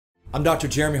I'm Dr.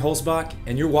 Jeremy Holzbach,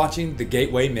 and you're watching the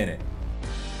Gateway Minute.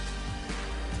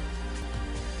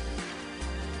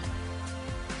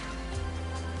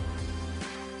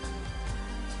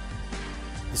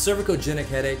 The cervicogenic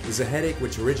headache is a headache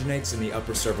which originates in the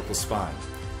upper cervical spine.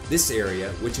 This area,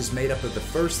 which is made up of the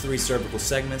first three cervical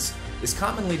segments, is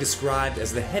commonly described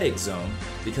as the headache zone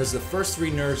because the first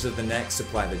three nerves of the neck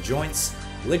supply the joints,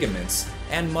 ligaments,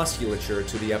 and musculature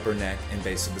to the upper neck and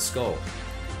base of the skull.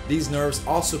 These nerves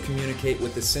also communicate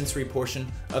with the sensory portion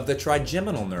of the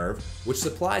trigeminal nerve, which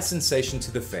supplies sensation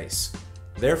to the face.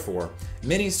 Therefore,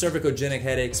 many cervicogenic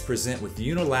headaches present with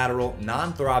unilateral,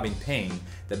 non-throbbing pain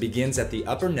that begins at the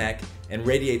upper neck and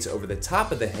radiates over the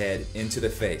top of the head into the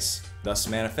face, thus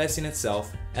manifesting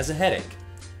itself as a headache.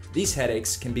 These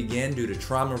headaches can begin due to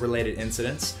trauma-related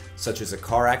incidents such as a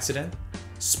car accident,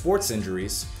 sports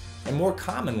injuries, and more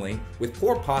commonly with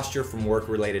poor posture from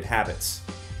work-related habits.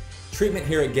 Treatment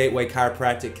here at Gateway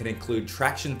Chiropractic can include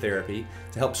traction therapy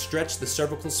to help stretch the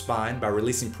cervical spine by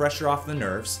releasing pressure off the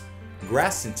nerves,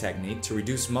 Graston technique to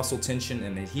reduce muscle tension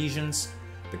and adhesions,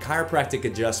 the chiropractic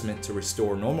adjustment to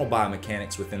restore normal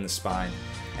biomechanics within the spine,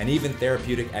 and even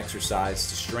therapeutic exercise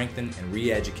to strengthen and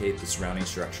re-educate the surrounding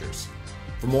structures.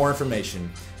 For more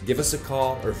information, give us a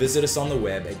call or visit us on the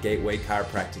web at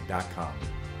gatewaychiropractic.com.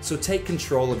 So take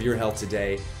control of your health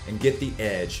today and get the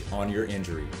edge on your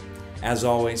injury. As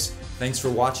always, thanks for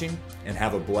watching and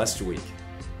have a blessed week.